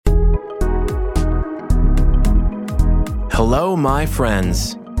Hello, my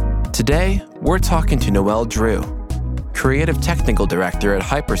friends. Today, we're talking to Noel Drew, Creative Technical Director at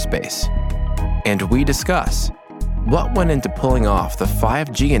Hyperspace, and we discuss what went into pulling off the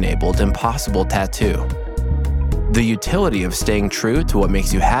 5G-enabled Impossible Tattoo, the utility of staying true to what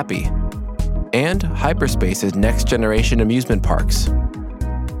makes you happy, and Hyperspace's next-generation amusement parks.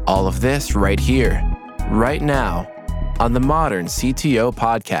 All of this right here, right now, on the Modern CTO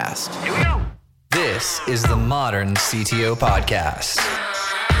Podcast. Here we go. This is the Modern CTO Podcast.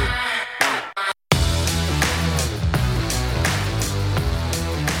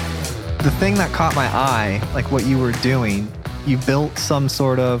 The thing that caught my eye, like what you were doing, you built some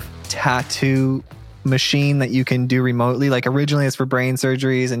sort of tattoo machine that you can do remotely. Like originally it's for brain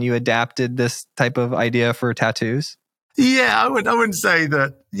surgeries and you adapted this type of idea for tattoos. Yeah, I wouldn't say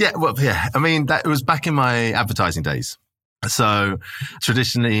that. Yeah, well, yeah. I mean, that was back in my advertising days. So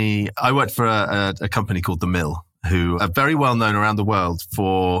traditionally, I worked for a company called The Mill, who are very well known around the world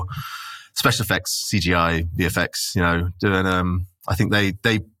for special effects, CGI, VFX, doing, I think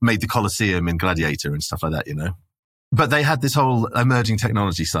they made the Colosseum in Gladiator and stuff like that, But they had this whole emerging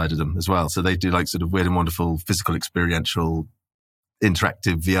technology side of them as well. So they do like sort of weird and wonderful physical, experiential,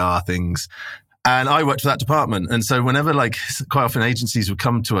 interactive VR things. And I worked for that department. And so whenever quite often agencies would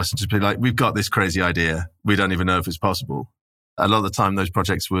come to us and just be like, we've got this crazy idea. We don't even know if it's possible. A lot of the time those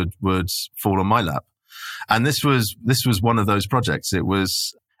projects would fall on my lap. And this was one of those projects. It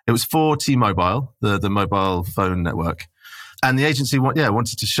was for T-Mobile, the mobile phone network. And the agency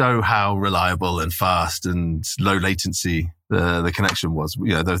wanted to show how reliable and fast and low latency the connection was.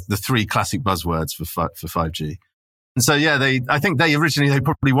 The three classic buzzwords for 5G. And so, I think they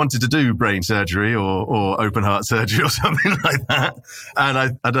probably wanted to do brain surgery or open heart surgery or something like that. And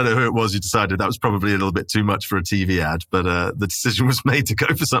I don't know who it was who decided that was probably a little bit too much for a TV ad, but the decision was made to go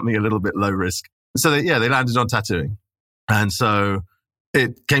for something a little bit low risk. So they landed on tattooing. And so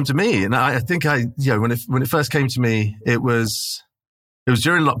it came to me. And I think when it first came to me, it was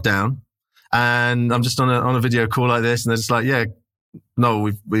during lockdown. And I'm just on a video call like this, and they're just like, no,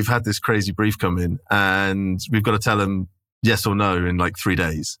 we've had this crazy brief come in and we've got to tell them yes or no in 3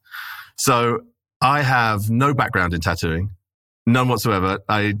 days. So I have no background in tattooing, none whatsoever.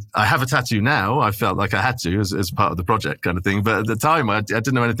 I have a tattoo now. I felt like I had to as part of the project kind of thing. But at the time, I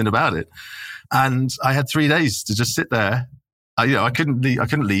didn't know anything about it. And I had 3 days to just sit there. I couldn't leave.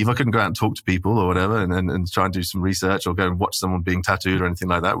 I couldn't go out and talk to people or whatever and try and do some research or go and watch someone being tattooed or anything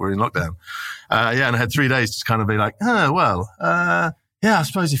like that. We're in lockdown. And I had 3 days to kind of be like, I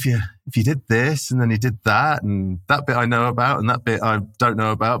suppose if you did this and then you did that and that bit I know about and that bit I don't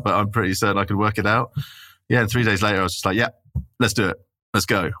know about, but I'm pretty certain I could work it out. Yeah. And 3 days later, I was just like, let's do it. Let's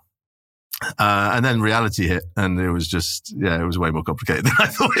go. And then reality hit and it was just, it was way more complicated than I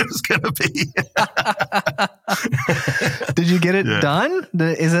thought it was going to be. Did you get it done?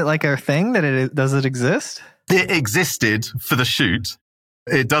 Is it like a thing does it exist? It existed for the shoot.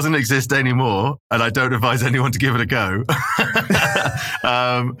 It doesn't exist anymore, and I don't advise anyone to give it a go.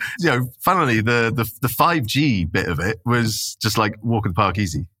 Funnily, the 5G bit of it was just like walk in the park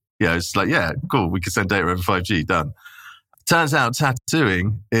easy. It's like, cool, we can send data over 5G, done. Turns out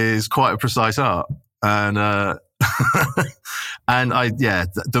tattooing is quite a precise art. And,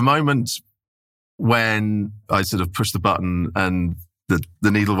 the moment when I sort of pushed the button and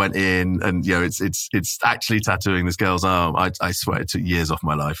the needle went in and, it's actually tattooing this girl's arm, I swear it took years off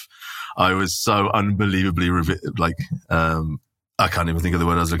my life. I was so unbelievably, I can't even think of the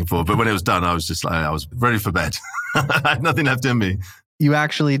word I was looking for. But when it was done, I was just like, I was ready for bed. I had nothing left in me. You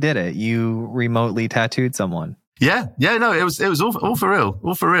actually did it. You remotely tattooed someone. Yeah, no, it was all for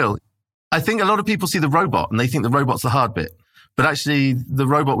real. I think a lot of people see the robot and they think the robot's the hard bit, but actually the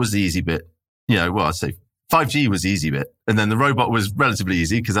robot was the easy bit. I'd say 5G was the easy bit, and then the robot was relatively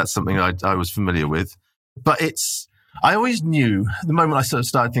easy because that's something I was familiar with. But I always knew the moment I sort of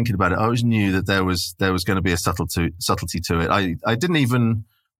started thinking about it, I always knew that there was going to be a subtlety to it. I didn't even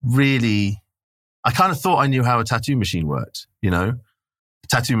really. I kind of thought I knew how a tattoo machine worked.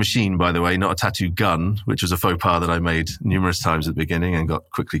 Tattoo machine, by the way, not a tattoo gun, which was a faux pas that I made numerous times at the beginning and got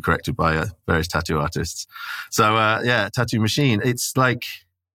quickly corrected by various tattoo artists. So, tattoo machine. It's like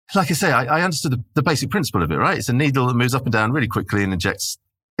I say, I understood the basic principle of it, right? It's a needle that moves up and down really quickly and injects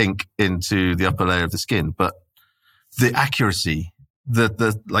ink into the upper layer of the skin. But the accuracy,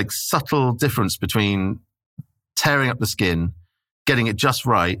 the subtle difference between tearing up the skin, getting it just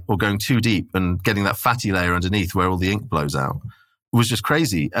right, or going too deep and getting that fatty layer underneath where all the ink blows out was just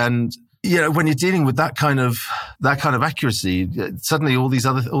crazy. And when you're dealing with that kind of accuracy, suddenly all these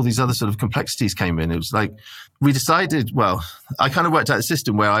other sort of complexities came in. It was like we decided. Well, I kind of worked out a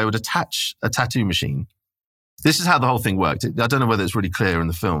system where I would attach a tattoo machine this is how the whole thing worked. I don't know whether it's really clear in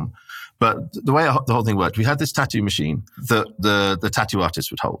the film, but the way the whole thing worked, we had this tattoo machine that the tattoo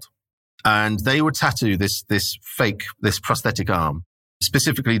artist would hold. And they would tattoo this prosthetic arm,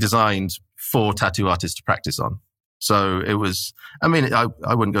 specifically designed for tattoo artists to practice on. So it was, I mean, I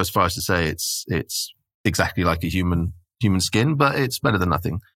wouldn't go as far as to say it's exactly like a human skin, but it's better than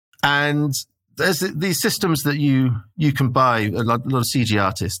nothing. And there's these systems that you can buy. A lot of CG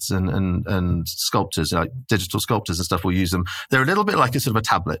artists and sculptors, like digital sculptors and stuff, will use them. They're a little bit like a sort of a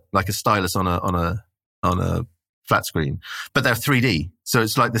tablet, like a stylus on a flat screen, but they're 3D. So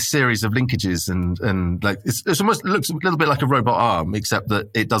it's like the series of linkages and like it's almost, it looks a little bit like a robot arm, except that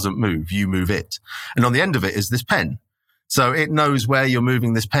it doesn't move. You move it. And on the end of it is this pen. So it knows where you're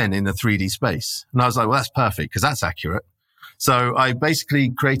moving this pen in a 3D space. And I was like, well, that's perfect because that's accurate. So I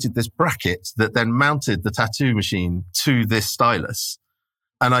basically created this bracket that then mounted the tattoo machine to this stylus.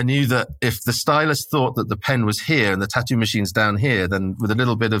 And I knew that if the stylus thought that the pen was here and the tattoo machine's down here, then with a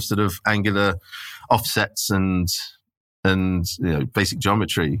little bit of sort of angular offsets and basic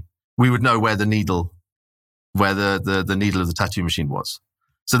geometry, we would know where the needle of the tattoo machine was.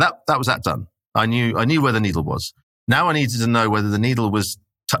 So that was that done. I knew where the needle was. Now I needed to know whether the needle was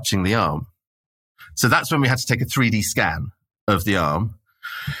touching the arm. So that's when we had to take a 3D scan of the arm.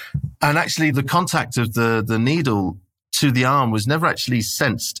 And actually the contact of the needle to the arm was never actually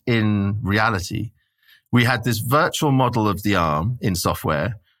sensed in reality. We had this virtual model of the arm in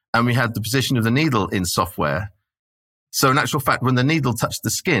software, and we had the position of the needle in software. So in actual fact, when the needle touched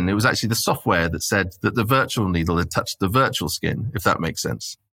the skin, it was actually the software that said that the virtual needle had touched the virtual skin, if that makes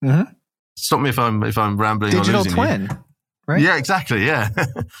sense. Mm-hmm. Stop me if I'm rambling. Digital or losing twin, you. Right? Yeah, exactly. Yeah.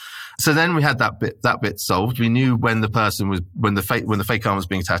 So then we had that bit solved. We knew when the fake arm was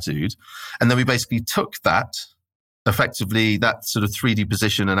being tattooed, and then we basically took that, effectively that sort of 3D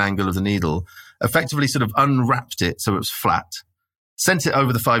position and angle of the needle, effectively sort of unwrapped it so it was flat, sent it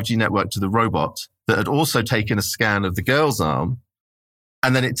over the 5G network to the robot that had also taken a scan of the girl's arm,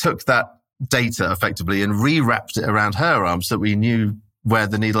 and then it took that data effectively and rewrapped it around her arm so we knew where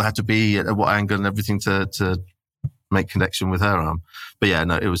the needle had to be at what angle and everything to make connection with her arm. But yeah,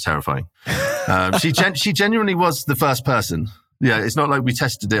 no, it was terrifying. She genuinely was the first person. Yeah, it's not like we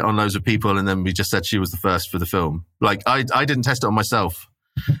tested it on loads of people and then we just said she was the first for the film. Like I didn't test it on myself.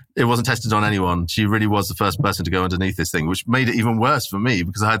 It wasn't tested on anyone. She really was the first person to go underneath this thing, which made it even worse for me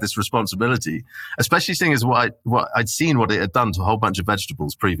because I had this responsibility, especially seeing as what I'd seen what it had done to a whole bunch of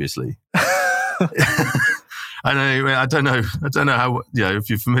vegetables previously. I don't know how, if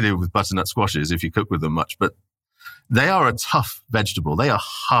you're familiar with butternut squashes, if you cook with them much, but they are a tough vegetable. They are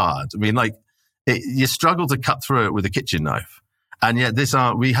hard. I mean, you struggle to cut through it with a kitchen knife. And yet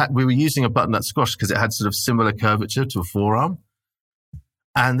we were using a butternut squash because it had sort of similar curvature to a forearm.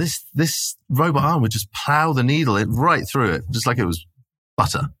 And this robot arm would just plow the needle right through it, just like it was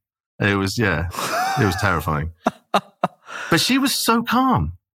butter. It was terrifying. But she was so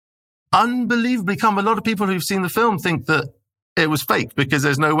calm. Unbelievably calm. A lot of people who've seen the film think that it was fake because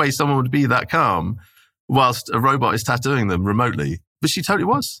there's no way someone would be that calm whilst a robot is tattooing them remotely. But she totally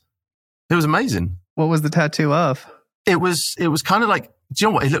was. It was amazing. What was the tattoo of? It was kind of like, do you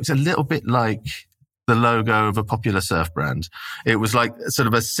know what? It looked a little bit like the logo of a popular surf brand. It was like sort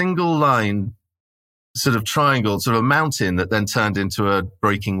of a single line, sort of triangle, sort of a mountain that then turned into a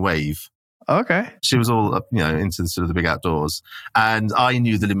breaking wave. Okay. She was all up, into sort of the big outdoors. And I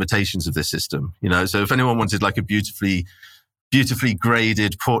knew the limitations of this system, so if anyone wanted like a beautifully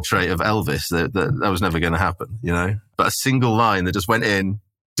graded portrait of Elvis, that was never going to happen, But a single line that just went in,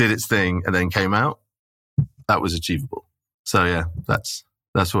 did its thing, and then came out, that was achievable. So yeah, that's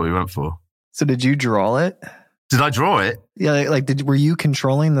what we went for. So did you draw it? Did I draw it? Yeah, were you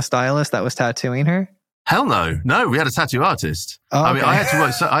controlling the stylist that was tattooing her? Hell no. No, we had a tattoo artist. Oh, okay.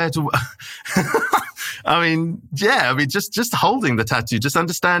 I mean, just holding the tattoo, just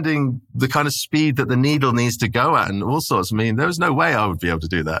understanding the kind of speed that the needle needs to go at and all sorts. I mean, there was no way I would be able to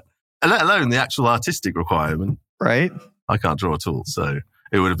do that, let alone the actual artistic requirement. Right. I can't draw at all. So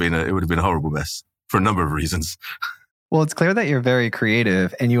it would have been a horrible mess for a number of reasons. Well, it's clear that you're very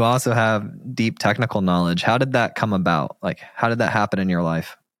creative and you also have deep technical knowledge. How did that come about? Like, how did that happen in your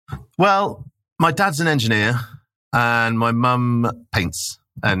life? Well, my dad's an engineer and my mum paints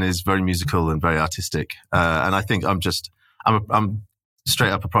and is very musical and very artistic. And I think I'm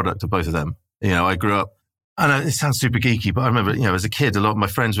straight up a product of both of them. I grew up, I know it sounds super geeky, but I remember, as a kid, a lot of my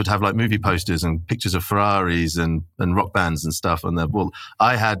friends would have like movie posters and pictures of Ferraris and rock bands and stuff on their wall.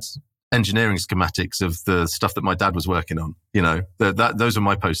 I had engineering schematics of the stuff that my dad was working on. Those are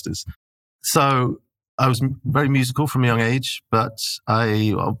my posters. So I was very musical from a young age, but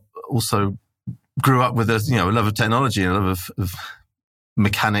I also grew up with a love of technology and a love of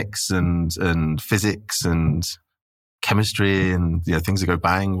mechanics and physics and chemistry and things that go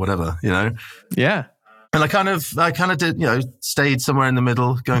bang, whatever, Yeah. And I kind of did, stayed somewhere in the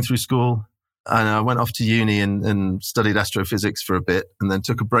middle, going through school, and I went off to uni and studied astrophysics for a bit, and then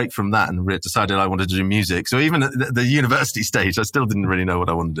took a break from that and decided I wanted to do music. So even at the university stage, I still didn't really know what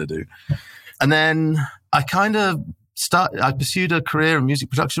I wanted to do. And then I pursued a career in music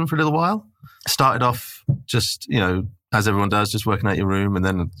production for a little while. Started off just, as everyone does, just working out your room. And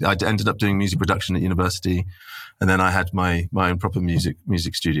then I ended up doing music production at university. And then I had my own proper music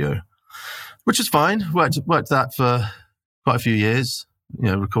studio, which was fine. Worked that for quite a few years,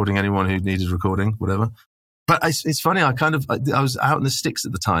 recording anyone who needed recording, whatever. But it's funny, I was out in the sticks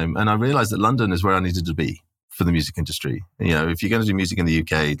at the time, and I realized that London is where I needed to be for the music industry. If you're going to do music in the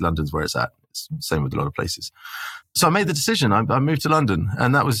UK, London's where it's at. It's the same with a lot of places. So I made the decision. I moved to London,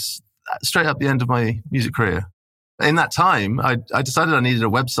 and that was straight up the end of my music career. In that time, I decided I needed a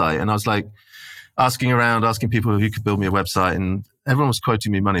website, and I was like asking people who could build me a website, and everyone was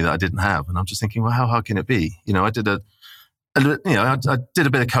quoting me money that I didn't have. And I'm just thinking, well, how hard can it be? I did I did a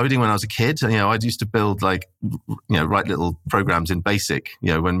bit of coding when I was a kid. I used to build write little programs in BASIC.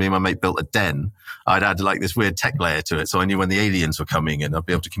 When me and my mate built a den, I'd add this weird tech layer to it. So I knew when the aliens were coming and I'd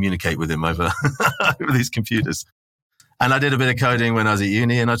be able to communicate with him over these computers. And I did a bit of coding when I was at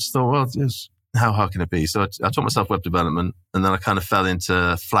uni, and I just thought, well, how hard can it be? So I taught myself web development, and then I kind of fell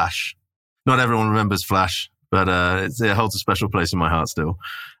into Flash. Not everyone remembers Flash, but it holds a special place in my heart still.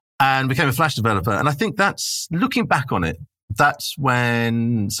 And became a Flash developer. And I think looking back on it, that's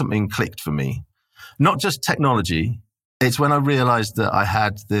when something clicked for me. Not just technology. It's when I realized that I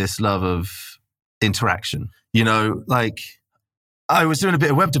had this love of interaction. I was doing a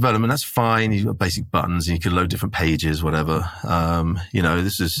bit of web development. That's fine. You've got basic buttons and you can load different pages, whatever.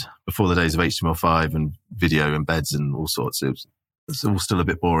 This is before the days of HTML5 and video embeds and all sorts. It's all still a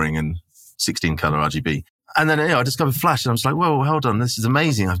bit boring and 16 color RGB. And then I discovered Flash, and I was like, whoa, hold on, this is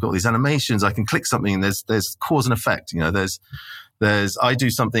amazing. I've got these animations. I can click something, and there's cause and effect. There's I do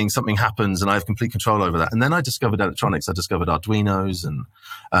something happens, and I have complete control over that. And then I discovered electronics. I discovered Arduinos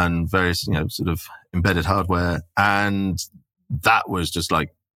and various, sort of embedded hardware. And that was just I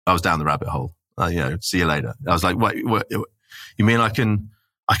was down the rabbit hole. See you later. I was like, what you mean I can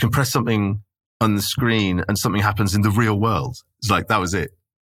press something on the screen and something happens in the real world? It's that was it.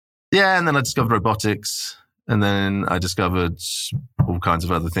 Yeah. And then I discovered robotics. And then I discovered all kinds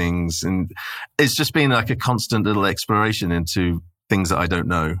of other things. And it's just been a constant little exploration into things that I don't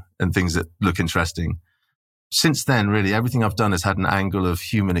know and things that look interesting. Since then, really, everything I've done has had an angle of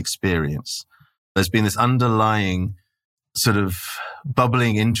human experience. There's been this underlying sort of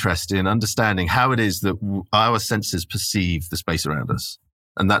bubbling interest in understanding how it is that our senses perceive the space around us.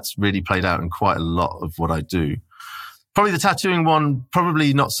 And that's really played out in quite a lot of what I do. Probably the tattooing one,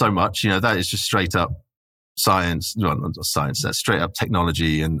 probably not so much. That is just straight up science. Well, not science, that's straight up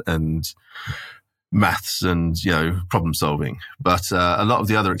technology and maths and, problem solving. But a lot of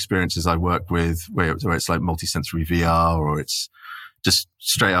the other experiences I work with, where it's multisensory VR, or it's just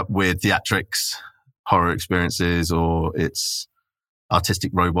straight up weird theatrics, horror experiences, or it's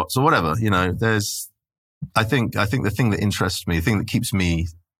artistic robots or whatever, I think the thing that interests me, the thing that keeps me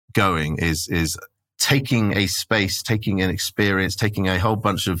going is taking a space, taking an experience, taking a whole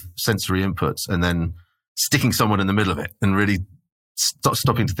bunch of sensory inputs and then sticking someone in the middle of it and really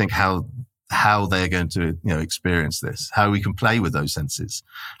stopping to think how they're going to, experience this, how we can play with those senses,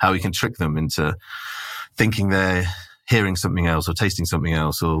 how we can trick them into thinking they're hearing something else or tasting something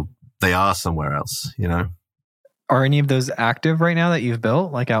else, or they are somewhere else, Are any of those active right now that you've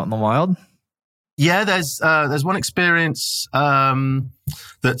built, out in the wild? Yeah, there's one experience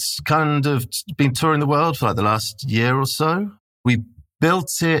that's kind of been touring the world for the last year or so. We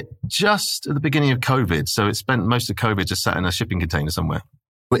built it just at the beginning of COVID, so it spent most of COVID just sat in a shipping container somewhere.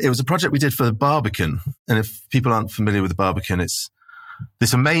 It was a project we did for the Barbican, and if people aren't familiar with the Barbican, it's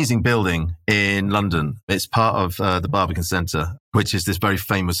this amazing building in London. It's part of the Barbican Centre, which is this very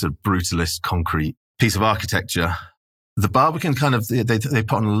famous sort of brutalist concrete piece of architecture. The Barbican they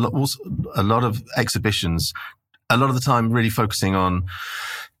put on a lot of exhibitions, a lot of the time really focusing on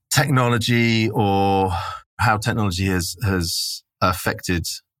technology or how technology has affected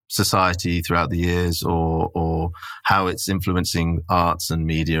society throughout the years, or how it's influencing arts and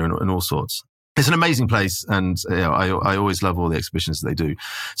media and all sorts. It's an amazing place, and I always love all the exhibitions that they do.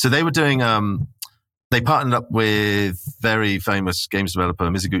 So they were doing, they partnered up with very famous games developer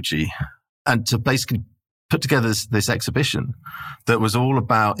Mizuguchi, and to basically put together this exhibition that was all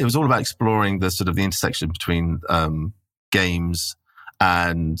about exploring the sort of the intersection between games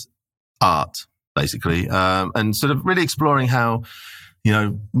and art. basically, and sort of really exploring how,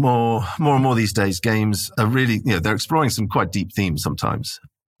 more and more these days, games are really, they're exploring some quite deep themes sometimes.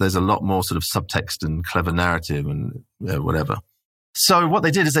 There's a lot more sort of subtext and clever narrative and whatever. So what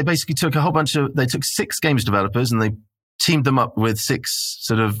they did is they basically took they took 6 games developers and they teamed them up with 6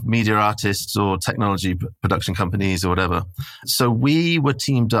 sort of media artists or technology production companies or whatever. So we were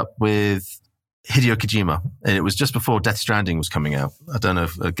teamed up with Hideo Kojima, and it was just before Death Stranding was coming out. I don't know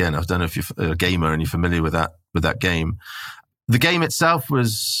if you're a gamer and you're familiar with that game. The game itself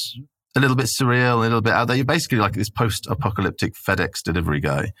was a little bit surreal, a little bit out there. You're basically like this post-apocalyptic FedEx delivery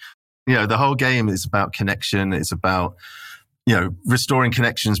guy. The whole game is about connection. It's about, restoring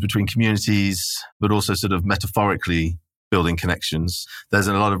connections between communities, but also sort of metaphorically building connections. There's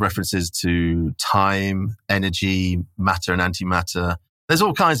a lot of references to time, energy, matter and antimatter. There's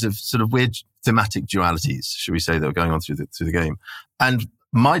all kinds of sort of weird thematic dualities, should we say, that are going on through the game. And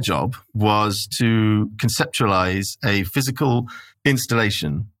my job was to conceptualize a physical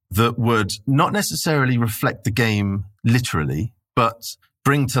installation that would not necessarily reflect the game literally, but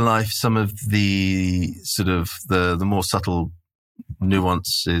bring to life some of the sort of the more subtle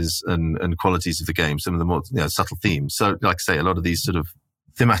nuances and qualities of the game, some of the more subtle themes. So, like I say, a lot of these sort of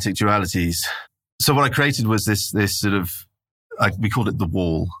thematic dualities. So what I created was this sort of, we called it the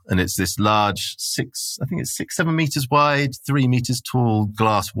wall, and it's this large 6-7 meters wide, 3 meters tall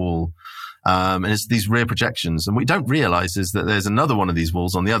glass wall. And it's these rear projections. And what we don't realize is that there's another one of these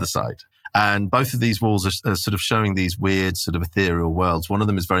walls on the other side. And both of these walls are sort of showing these weird sort of ethereal worlds. One of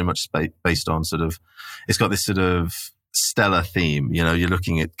them is very much based on sort of, it's got this sort of stellar theme. You're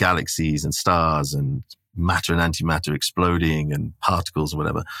looking at galaxies and stars and matter and antimatter exploding and particles or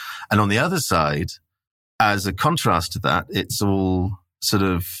whatever. And on the other side, as a contrast to that, it's all sort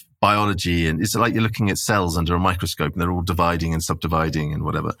of biology, and it's like you're looking at cells under a microscope and they're all dividing and subdividing and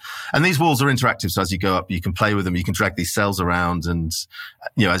whatever. And these walls are interactive. So as you go up, you can play with them. You can drag these cells around, and,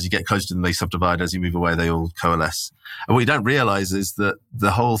 as you get closer to them, they subdivide. As you move away, they all coalesce. And what you don't realize is that the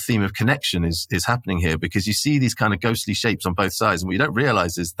whole theme of connection is happening here, because you see these kind of ghostly shapes on both sides. And what you don't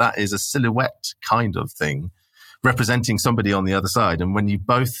realize is that is a silhouette kind of thing representing somebody on the other side. And when you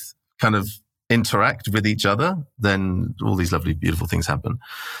both kind of interact with each other, then all these lovely, beautiful things happen.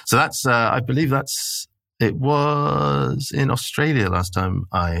 So that's, I believe it was in Australia last time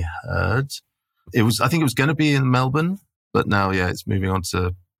I heard. I think it was going to be in Melbourne, but now, it's moving on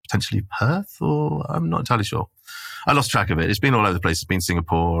to potentially Perth, or I'm not entirely sure. I lost track of it. It's been all over the place. It's been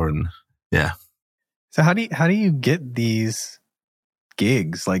Singapore and yeah. So how do you get these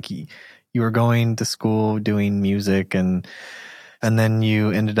gigs? Like you were going to school doing music and then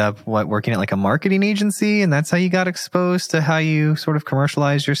you ended up working at like a marketing agency, and that's how you got exposed to how you sort of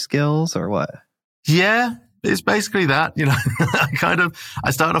commercialize your skills, or what? Yeah, it's basically that.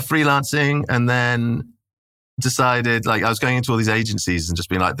 I started off freelancing and then decided, like, I was going into all these agencies and just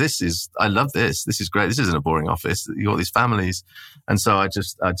being like, I love this. This is great. This isn't a boring office. You got these families. And so I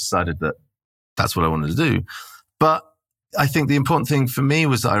decided that that's what I wanted to do. But I think the important thing for me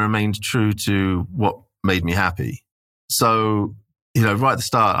was that I remained true to what made me happy. So, right at the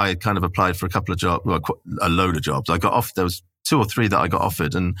start, I kind of applied for a couple of jobs, a load of jobs. I got offered, there was 2 or 3 that I got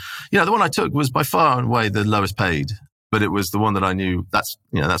offered. And, the one I took was by far and away the lowest paid, but it was the one that I knew that's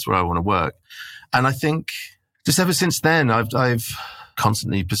where I want to work. And I think just ever since then, I've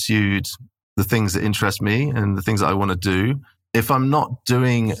constantly pursued the things that interest me and the things that I want to do. If I'm not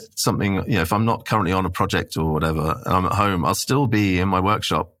doing something, if I'm not currently on a project or whatever, and I'm at home, I'll still be in my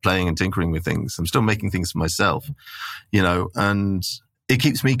workshop playing and tinkering with things. I'm still making things for myself, and it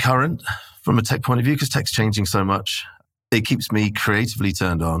keeps me current from a tech point of view, because tech's changing so much. It keeps me creatively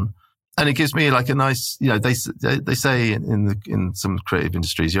turned on, and it gives me like a nice, they say in some creative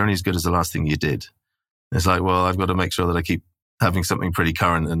industries, you're only as good as the last thing you did. It's like, well, I've got to make sure that I keep having something pretty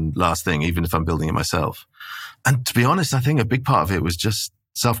current and last thing, even if I'm building it myself. And to be honest, I think a big part of it was just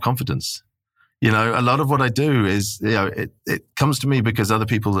self-confidence. A lot of what I do is, it comes to me because other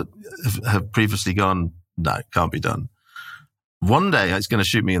people that have previously gone, no, it can't be done. One day it's going to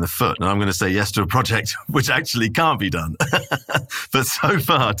shoot me in the foot and I'm going to say yes to a project which actually can't be done. But so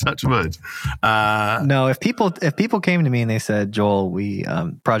far, touch wood. No, if people came to me and they said, Joel, we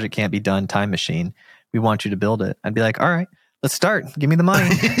project can't be done, time machine, we want you to build it, I'd be like, all right, let's start. Give me the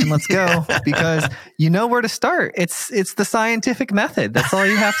money and let's go, because you know where to start. It's the scientific method. That's all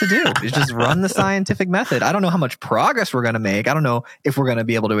you have to do is just run the scientific method. I don't know how much progress we're going to make. I don't know if we're going to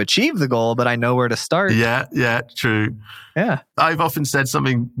be able to achieve the goal, but I know where to start. Yeah, true. Yeah. I've often said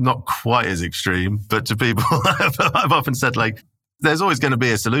something not quite as extreme, but to people, I've often said, like, there's always going to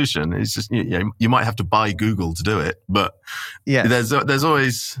be a solution. It's just, you might have to buy Google to do it, but there's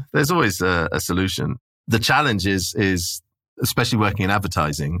always a solution. The challenge is especially working in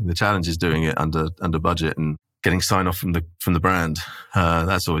advertising. The challenge is doing it under budget and getting sign off from the brand.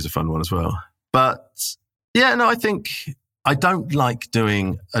 That's always a fun one as well. But I think I don't like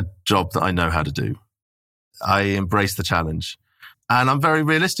doing a job that I know how to do. I embrace the challenge. And I'm very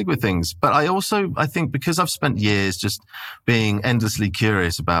realistic with things. But I think because I've spent years just being endlessly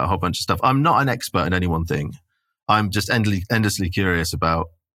curious about a whole bunch of stuff, I'm not an expert in any one thing. I'm just endlessly curious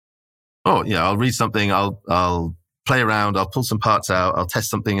about, I'll read something, I'll play around, I'll pull some parts out, I'll test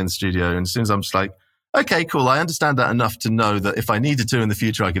something in the studio. And as soon as I'm just like, okay, cool, I understand that enough to know that if I needed to in the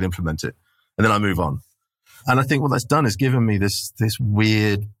future, I could implement it. And then I move on. And I think what that's done is given me this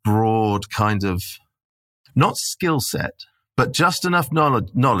weird, broad kind of, not skill set, but just enough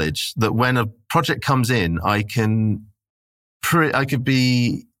knowledge that when a project comes in, I could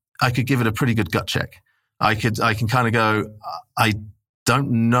give it a pretty good gut check. I can kind of go, I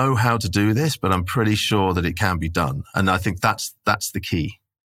don't know how to do this, but I'm pretty sure that it can be done. And I think that's the key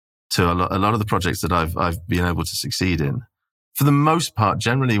to a lot of the projects that I've been able to succeed in. For the most part,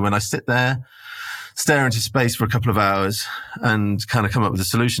 generally, when I sit there, stare into space for a couple of hours and kind of come up with a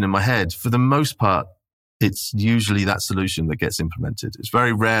solution in my head, for the most part, it's usually that solution that gets implemented. It's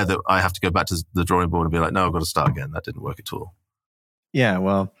very rare that I have to go back to the drawing board and be like, no, I've got to start again. That didn't work at all. Yeah,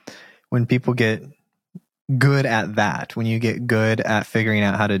 well, when people get good at that, when you get good at figuring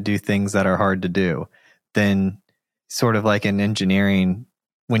out how to do things that are hard to do, then sort of like in engineering,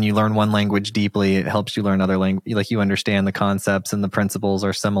 when you learn one language deeply, it helps you learn other language. Like you understand the concepts and the principles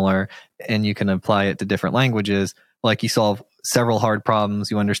are similar and you can apply it to different languages. Like you solve several hard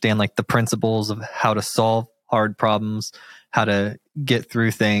problems. You understand like the principles of how to solve hard problems, how to get through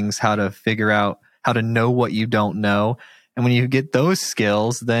things, how to figure out how to know what you don't know. And when you get those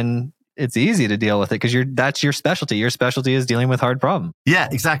skills, then it's easy to deal with it because that's your specialty. Your specialty is dealing with hard problems. Yeah,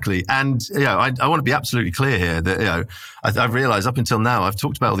 exactly. And I want to be absolutely clear here that I've realized up until now I've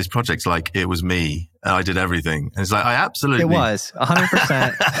talked about all these projects like it was me and I did everything. And it's like it was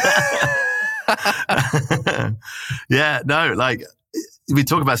 100%. Yeah, no, like we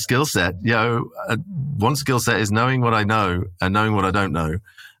talk about skill set. One skill set is knowing what I know and knowing what I don't know.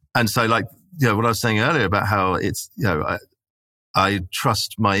 And so, like, what I was saying earlier about how it's, I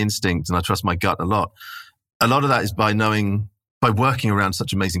trust my instinct and I trust my gut a lot. A lot of that is by working around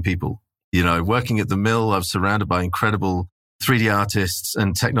such amazing people. Working at the Mill, I was surrounded by incredible 3D artists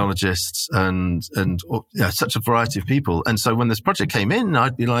and technologists and such a variety of people. And so when this project came in,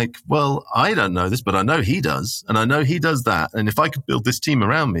 I'd be like, well, I don't know this, but I know he does. And I know he does that. And if I could build this team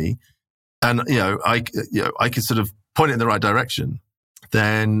around me and, I could sort of point it in the right direction,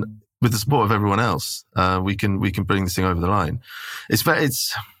 then with the support of everyone else, we can bring this thing over the line.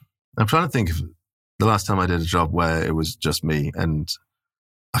 I'm trying to think of the last time I did a job where it was just me and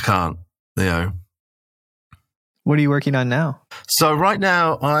I can't, What are you working on now? So right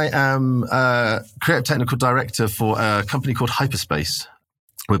now I am creative technical director for a company called Hyperspace.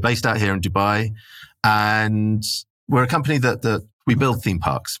 We're based out here in Dubai and we're a company that we build theme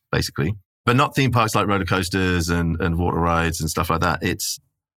parks basically, but not theme parks like roller coasters and water rides and stuff like that. It's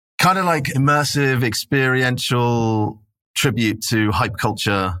kind of like immersive, experiential tribute to hype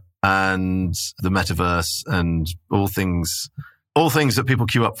culture and the metaverse and all things that people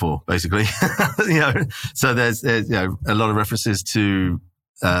queue up for, basically. So there's a lot of references to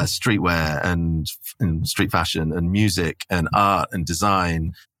streetwear and street fashion and music and art and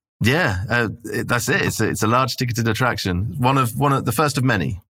design. Yeah, that's it. It's a large ticketed attraction. One of the first of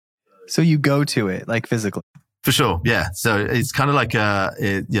many. So you go to it like physically. For sure, yeah. So it's kind of like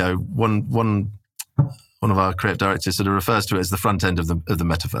one of our creative directors sort of refers to it as the front end of the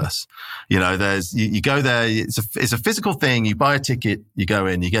metaverse. You go there. It's a physical thing. You buy a ticket, you go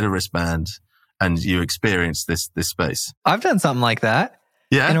in, you get a wristband, and you experience this space. I've done something like that.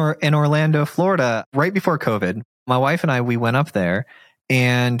 Yeah, in Orlando, Florida, right before COVID. My wife and we went up there.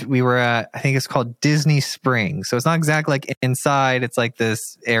 And we were at, I think it's called Disney Springs. So it's not exactly like inside. It's like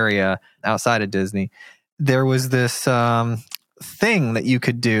this area outside of Disney. There was this thing that you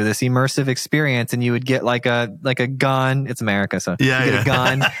could do, this immersive experience, and you would get like a gun. It's America, so you get a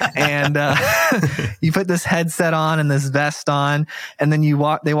gun, and you put this headset on and this vest on, and then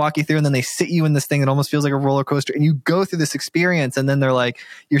they walk you through, and then they sit you in this thing that almost feels like a roller coaster, and you go through this experience, and then they're like,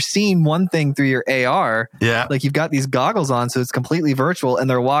 you're seeing one thing through your AR, like you've got these goggles on, so it's completely virtual, and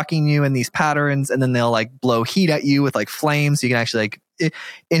they're walking you in these patterns, and then they'll like blow heat at you with like flames, so you can actually like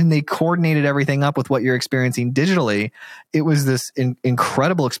and they coordinated everything up with what you're experiencing digitally. It was this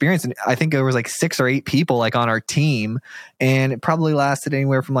incredible experience. And I think there was like 6 or 8 people like on our team, and it probably lasted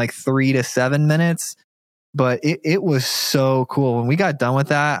anywhere from like 3 to 7 minutes. But it was so cool. When we got done with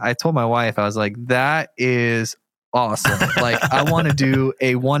that, I told my wife, I was like, that is awesome. Like, I want to do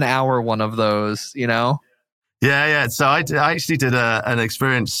a 1 hour one of those, you know? Yeah. So I actually did an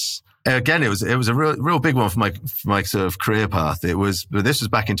experience. Again, it was a real big one for my sort of career path. This was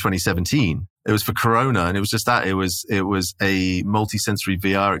back in 2017. It was for Corona, and it was just that it was a multi-sensory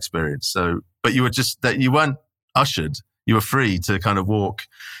VR experience. So, but you weren't ushered. You were free to kind of walk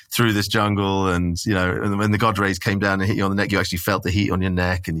through this jungle, and and when the God rays came down and hit you on the neck, you actually felt the heat on your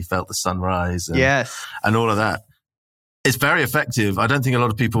neck, and you felt the sunrise, and all of that. It's very effective. I don't think a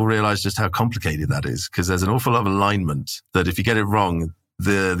lot of people realize just how complicated that is, because there's an awful lot of alignment that if you get it wrong,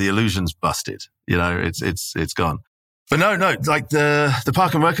 the illusion's busted. It's gone. But no, like the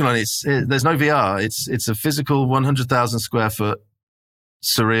park I'm working on, there's no VR. It's a physical 100,000 square foot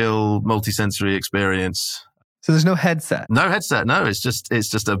surreal multisensory experience. So there's no headset. No headset. No, it's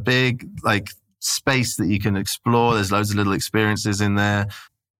just a big like space that you can explore. There's loads of little experiences in there.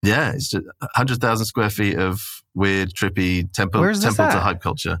 Yeah, it's just 100,000 square feet of weird, trippy temple to hype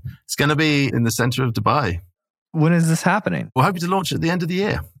culture. It's going to be in the center of Dubai. When is this happening? We're hoping to launch at the end of the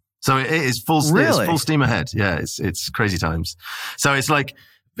year. So it is full steam ahead. Yeah, it's crazy times. So it's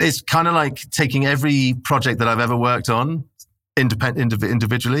kind of like taking every project that I've ever worked on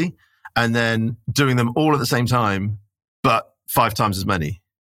individually, and then doing them all at the same time, but 5 times as many.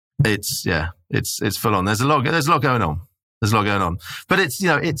 It's full on. There's a lot going on. But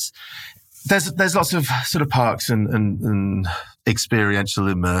there's lots of sort of parks and experiential,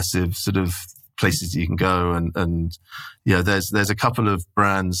 immersive sort of places you can go, and there's a couple of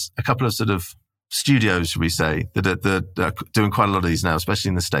brands, a couple of sort of studios, should we say, that are doing quite a lot of these now, especially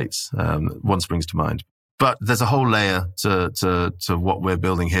in the States. One springs to mind. But there's a whole layer to what we're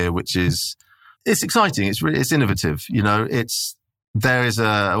building here, which is, it's exciting. It's innovative. There is a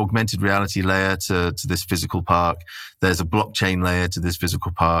augmented reality layer to this physical park. There's a blockchain layer to this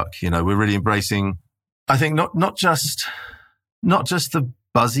physical park. We're really embracing, I think, not just the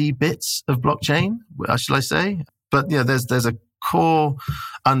buzzy bits of blockchain, shall I say, but there's a core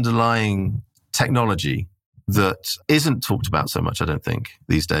underlying technology that isn't talked about so much, I don't think,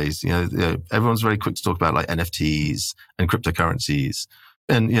 these days. Everyone's very quick to talk about like NFTs and cryptocurrencies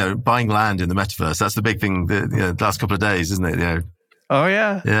and, buying land in the metaverse. That's the big thing the last couple of days, isn't it? Oh,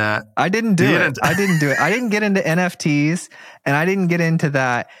 yeah. Yeah. I didn't do it. I didn't get into NFTs, and I didn't get into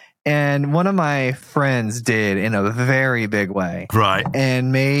that. And one of my friends did in a very big way. Right.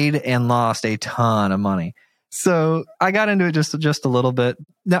 And made and lost a ton of money. So I got into it just a little bit.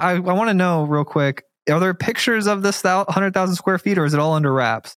 Now, I want to know real quick, are there pictures of this 100,000 square feet, or is it all under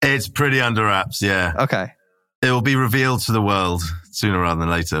wraps? It's pretty under wraps, yeah. Okay. It will be revealed to the world sooner rather than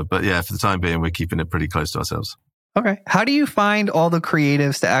later. But yeah, for the time being, we're keeping it pretty close to ourselves. Okay. How do you find all the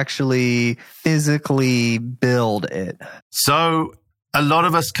creatives to actually physically build it? So a lot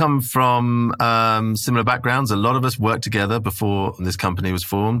of us come from similar backgrounds. A lot of us worked together before this company was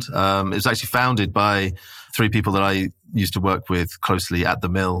formed. It was actually founded by 3 people that I used to work with closely at the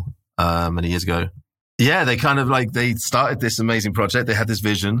Mill many years ago. Yeah, they kind of they started this amazing project. They had this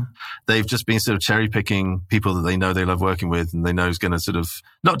vision. They've just been sort of cherry picking people that they know they love working with, and they know is going to sort of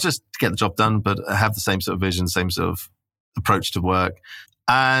not just get the job done, but have the same sort of vision, same sort of approach to work.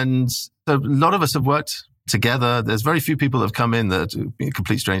 And a lot of us have worked together. There's very few people that have come in that are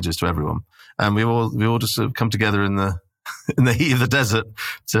complete strangers to everyone, and we all just sort of come together in the heat of the desert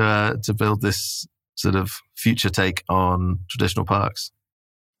to build this sort of future take on traditional parks.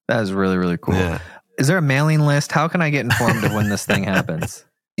 That is really, really cool. Yeah. Is there a mailing list? How can I get informed of when this thing happens?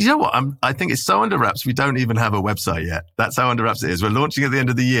 You know what? I think it's so under wraps, we don't even have a website yet. That's how under wraps it is. We're launching at the end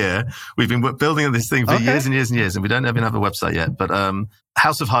of the year. We've been building this thing for years and years and years, and we don't even have a website yet. But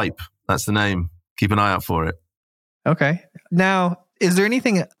House of Hype, that's the name. Keep an eye out for it. Okay. Now, is there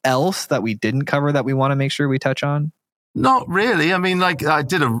anything else that we didn't cover that we want to make sure we touch on? Not really. I mean, I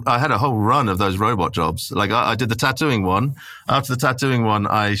had a whole run of those robot jobs. I did the tattooing one. After the tattooing one,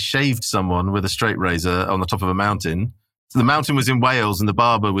 I shaved someone with a straight razor on the top of a mountain. So the mountain was in Wales and the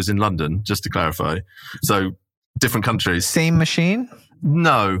barber was in London, just to clarify. So different countries. Same machine?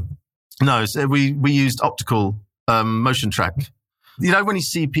 No. So we used optical motion track. When you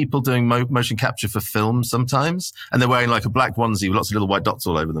see people doing motion capture for films sometimes, and they're wearing like a black onesie with lots of little white dots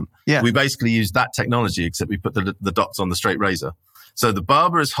all over them. Yeah. We basically use that technology, except we put the dots on the straight razor. So the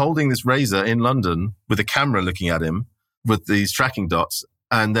barber is holding this razor in London with a camera looking at him with these tracking dots,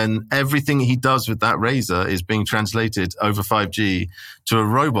 And then everything he does with that razor is being translated over 5G to a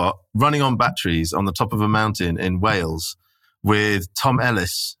robot running on batteries on the top of a mountain in Wales with Tom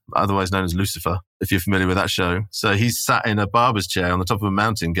Ellis, otherwise known as Lucifer, if you're familiar with that show. So he's sat in a barber's chair on the top of a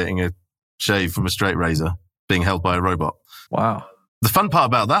mountain getting a shave from a straight razor being held by a robot. Wow. The fun part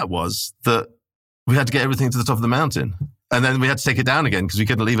about that was that we had to get everything to the top of the mountain. And then we had to take it down again because we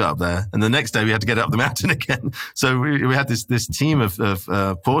couldn't leave it up there. And the next day we had to get it up the mountain again. So we had this team of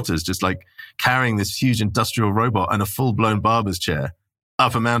porters just like carrying this huge industrial robot and a full-blown barber's chair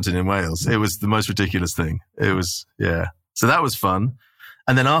up a mountain in Wales. It was the most ridiculous thing. It was, yeah. So that was fun.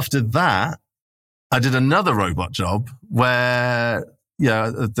 And then after that, I did another robot job where,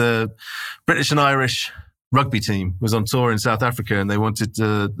 the British and Irish rugby team was on tour in South Africa and they wanted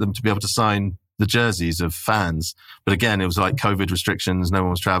them to be able to sign the jerseys of fans. But again, it was like COVID restrictions. No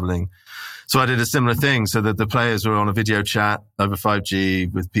one was traveling. So I did a similar thing so that the players were on a video chat over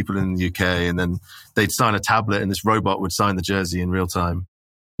 5G with people in the UK, and then they'd sign a tablet and this robot would sign the jersey in real time.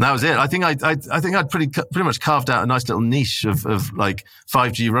 And that was it. I think I'd pretty much carved out a nice little niche of like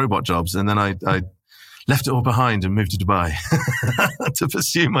 5G robot jobs. And then I left it all behind and moved to Dubai to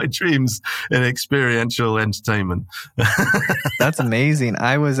pursue my dreams in experiential entertainment. That's amazing.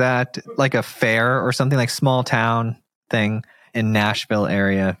 I was at like a fair or something, like small town thing in Nashville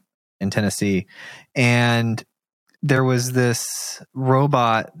area in Tennessee. And there was this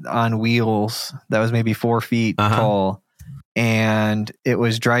robot on wheels that was maybe 4 feet tall. And it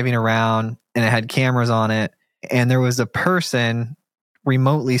was driving around and it had cameras on it. And there was a person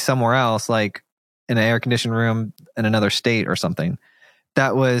remotely somewhere else, like in an air conditioned room in another state or something,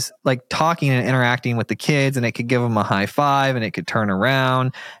 that was like talking and interacting with the kids, and it could give them a high five and it could turn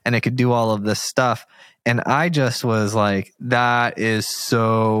around and it could do all of this stuff. And I just was like, that is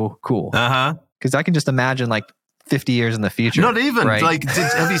so cool. Because I can just imagine like 50 years in the future. Not even right? like,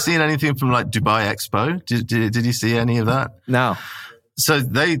 have you seen anything from like Dubai Expo? Did you see any of that? No. So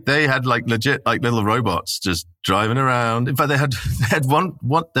they had like legit like little robots just driving around. In fact, they had one.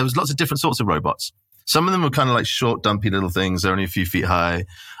 There was lots of different sorts of robots. Some of them were kind of like short, dumpy little things. They're only a few feet high,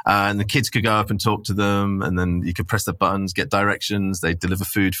 and the kids could go up and talk to them. And then you could press the buttons, get directions. They deliver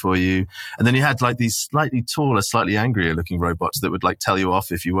food for you. And then you had like these slightly taller, slightly angrier looking robots that would like tell you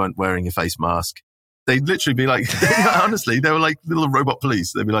off if you weren't wearing a face mask. They'd literally be like, honestly, they were like little robot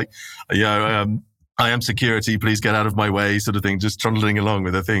police. They'd be like, I am security, please get out of my way, sort of thing, just trundling along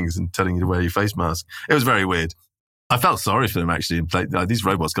with their things and telling you to wear your face mask. It was very weird. I felt sorry for them, actually. These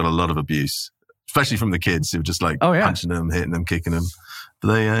robots got a lot of abuse, especially from the kids who were just like punching them, hitting them, kicking them.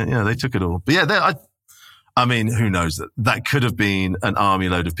 But they took it all. But yeah, I mean, who knows? That could have been an army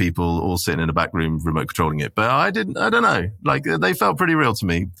load of people all sitting in a back room remote controlling it. But I don't know. Like, they felt pretty real to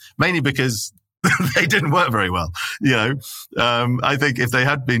me, mainly because they didn't work very well. I think if they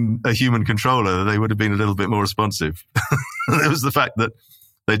had been a human controller, they would have been a little bit more responsive. It was the fact that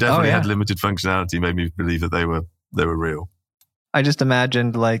they definitely had limited functionality made me believe that they were real. I just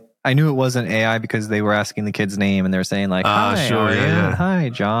imagined, like, I knew it wasn't AI because they were asking the kid's name and they were saying like, hi, Arian, hi,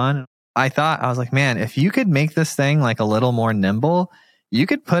 John. I was like, man, if you could make this thing like a little more nimble, you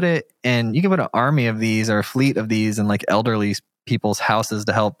could put it in, you could put an army of these or a fleet of these in like elderly people's houses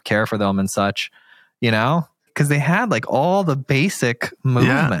to help care for them and such, because they had like all the basic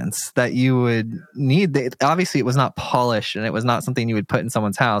movements that you would need. Obviously, it was not polished and it was not something you would put in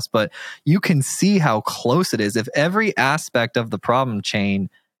someone's house, but you can see how close it is. If every aspect of the problem chain,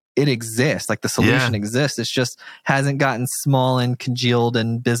 it exists, like the solution exists. It's just hasn't gotten small and congealed,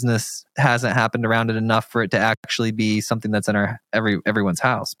 and business hasn't happened around it enough for it to actually be something that's in everyone's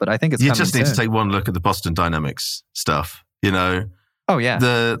house. But I think it's you just need to take one look at the Boston Dynamics stuff. Oh yeah,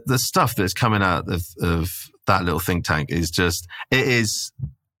 the stuff that's coming out of that little think tank is just it's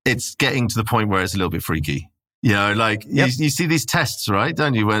getting to the point where it's a little bit freaky. You see these tests, right?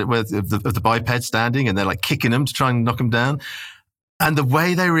 Don't you? Where the biped standing and they're like kicking them to try and knock them down. And the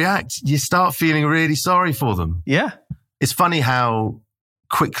way they react, you start feeling really sorry for them. Yeah. It's funny how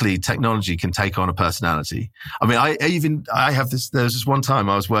quickly technology can take on a personality. I mean, I have this, there was this one time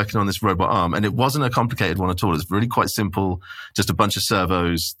I was working on this robot arm and it wasn't a complicated one at all. It's really quite simple, just a bunch of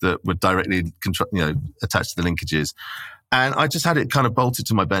servos that would directly attach to the linkages. And I just had it kind of bolted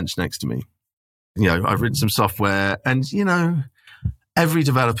to my bench next to me. I've written some software and, every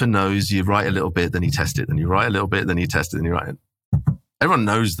developer knows you write a little bit, then you test it, then you write a little bit, then you test it, then you write it. Everyone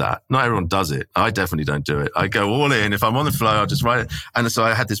knows that. Not everyone does it. I definitely don't do it. I go all in. If I'm on the flow, I'll just write it. And so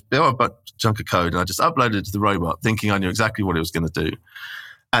I had this chunk of code and I just uploaded it to the robot thinking I knew exactly what it was going to do.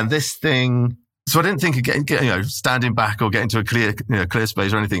 And this thing, so I didn't think of getting standing back or getting to a clear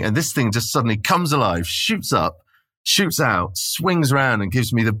space or anything. And this thing just suddenly comes alive, shoots up, shoots out, swings around and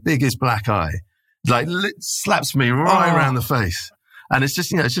gives me the biggest black eye, like slaps me right around the face. And it's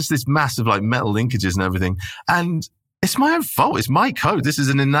just, it's just this massive like metal linkages and everything. And it's my own fault. It's my code. This is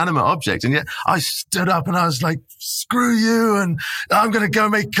an inanimate object. And yet I stood up and I was like, screw you. And I'm going to go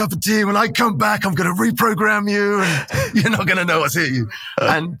make a cup of tea. When I come back, I'm going to reprogram you and you're not going to know what's hit you.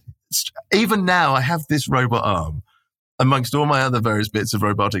 And even now I have this robot arm amongst all my other various bits of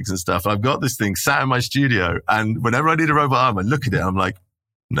robotics and stuff. I've got this thing sat in my studio. And whenever I need a robot arm, I look at it. I'm like,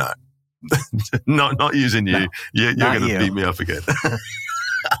 no, not using you. You're going to beat me up again.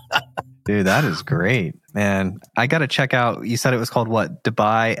 Dude, that is great, man. I got to check out, you said it was called what?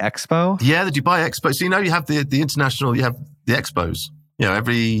 Dubai Expo? Yeah, the Dubai Expo. So, you have the international, you have the expos.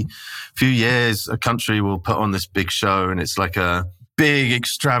 Every few years, a country will put on this big show and it's like a big,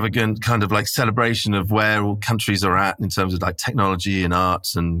 extravagant kind of like celebration of where all countries are at in terms of like technology and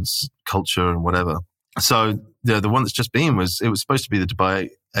arts and culture and whatever. So the one that's just been it was supposed to be the Dubai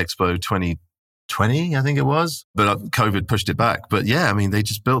Expo 2020, I think it was, but COVID pushed it back. But yeah, I mean, they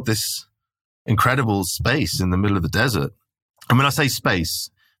just built this incredible space in the middle of the desert. And when I say space,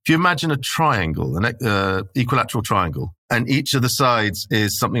 if you imagine a triangle, an equilateral triangle, and each of the sides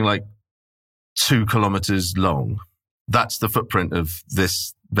is something like 2 kilometers long, that's the footprint of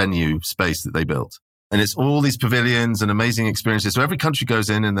this venue space that they built. And it's all these pavilions and amazing experiences. So every country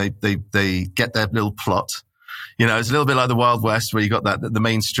goes in and they get their little plot. It's a little bit like the Wild West where you got the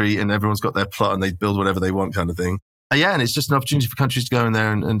main street and everyone's got their plot and they build whatever they want kind of thing. And it's just an opportunity for countries to go in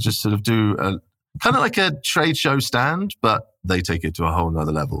there and just sort of do kind of like a trade show stand, but they take it to a whole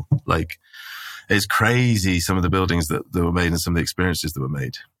nother level. Like, it's crazy, some of the buildings that were made and some of the experiences that were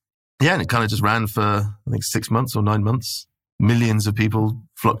made. Yeah, and it kind of just ran for, I think, 6 months or 9 months. Millions of people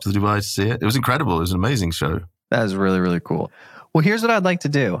flocked to Dubai to see it. It was incredible. It was an amazing show. That is really, really cool. Well, here's what I'd like to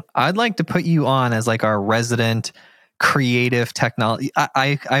do. I'd like to put you on as like our resident creative technology.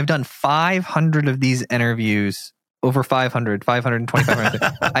 I've done 500 of these interviews, over 500, 525.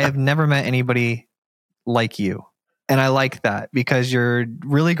 I have never met anybody like you. And I like that because you're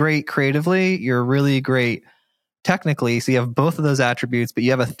really great creatively. You're really great technically. So you have both of those attributes, but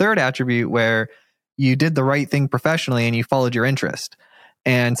you have a third attribute where you did the right thing professionally and you followed your interest.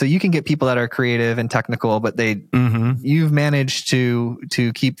 And so you can get people that are creative and technical, but you've managed to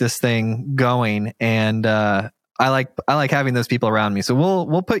keep this thing going. And I like having those people around me. So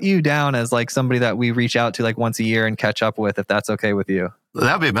we'll put you down as like somebody that we reach out to like once a year and catch up with, if that's okay with you.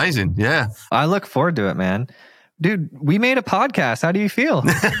 That'd be amazing. Yeah. I look forward to it, man. Dude, we made a podcast. How do you feel?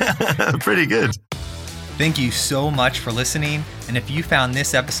 Pretty good. Thank you so much for listening. And if you found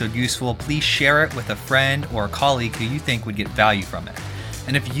this episode useful, please share it with a friend or a colleague who you think would get value from it.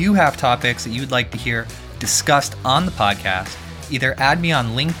 And if you have topics that you would like to hear discussed on the podcast, either add me on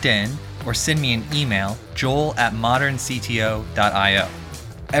LinkedIn or send me an email, joel@moderncto.io.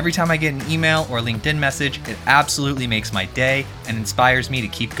 Every time I get an email or LinkedIn message, it absolutely makes my day and inspires me to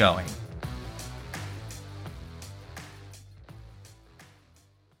keep going.